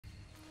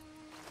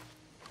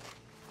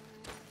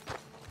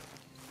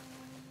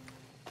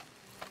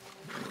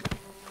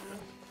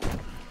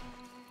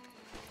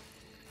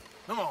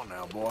Come on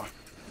now, boy.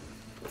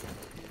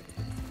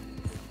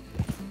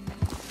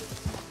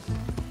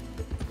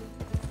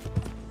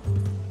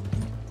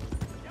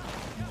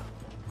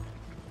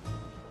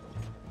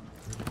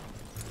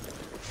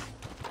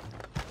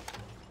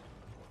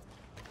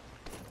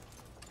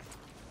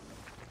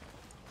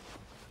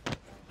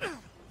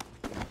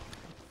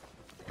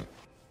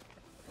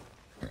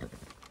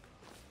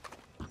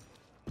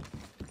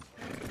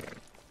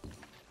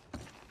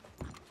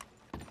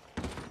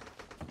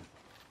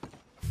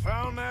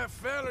 Found that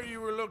fella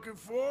you were looking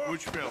for?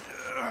 Which fella?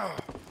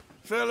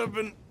 Fella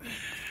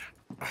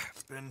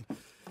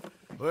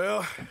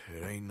well,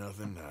 it ain't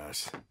nothing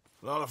nice.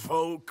 A lot of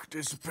folk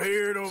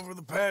disappeared over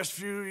the past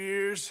few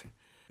years.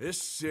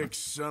 This sick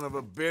son of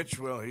a bitch,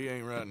 well, he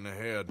ain't right in the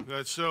head.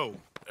 That's so.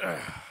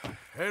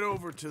 Head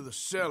over to the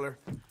cellar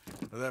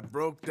of that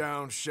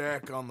broke-down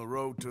shack on the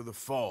road to the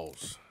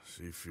falls.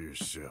 See for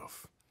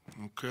yourself.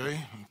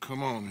 Okay,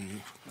 come on,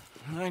 you.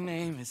 My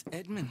name is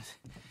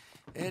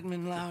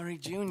Edmund Lowry,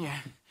 Jr.,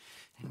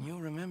 and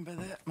you'll remember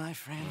that, my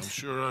friend. I'm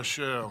sure I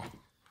shall.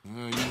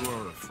 You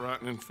are a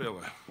frightening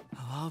fella.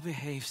 Oh, I'll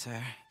behave,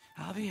 sir.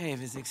 I'll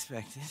behave as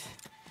expected.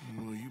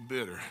 Well, you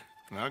better.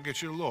 And I'll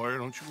get you a lawyer,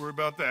 don't you worry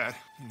about that.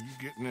 And you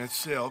get in that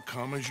cell,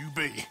 calm as you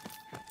be.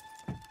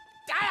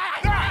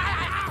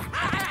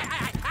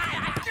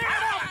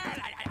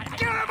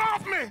 Get him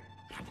off me!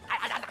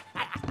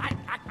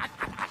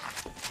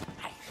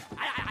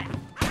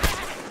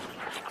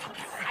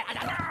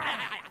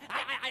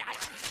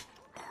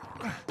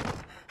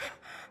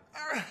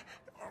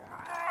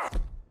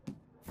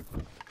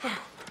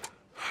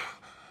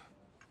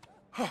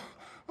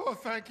 Oh,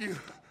 thank you.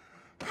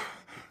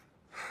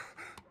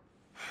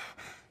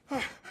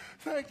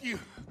 Thank you.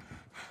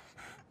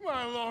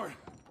 My lord.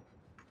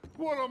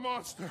 What a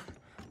monster.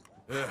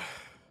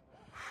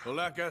 Well,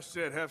 like I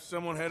said, have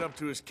someone head up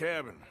to his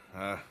cabin.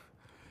 I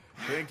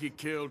think he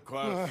killed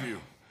quite a few.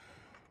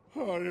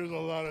 Oh, there's a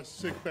lot of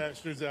sick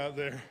bastards out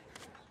there.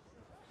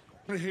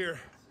 Here.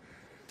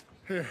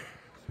 Here's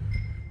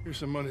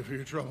some money for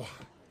your trouble.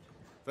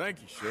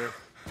 Thank you, Sheriff.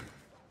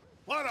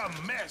 What a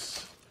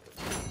mess!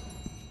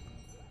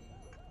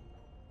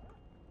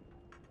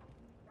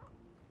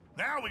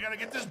 Now we gotta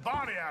get this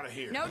body out of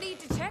here. No need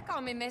to check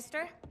on me,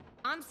 mister.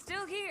 I'm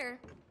still here.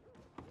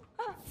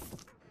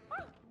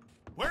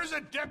 Where's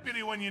a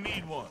deputy when you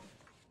need one?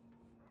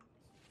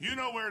 You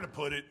know where to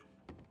put it.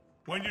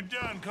 When you're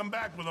done, come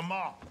back with a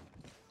mop.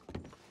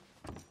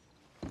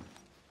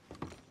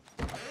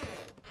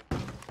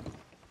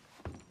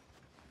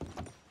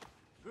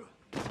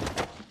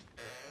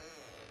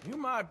 You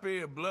might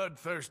be a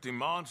bloodthirsty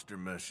monster,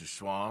 Mrs.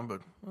 Swan,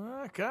 but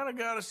I kinda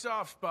got a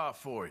soft spot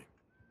for you.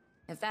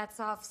 If that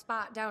soft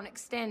spot don't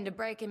extend to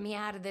breaking me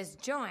out of this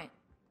joint,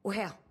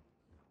 well,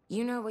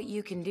 you know what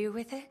you can do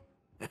with it?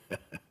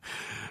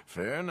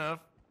 Fair enough.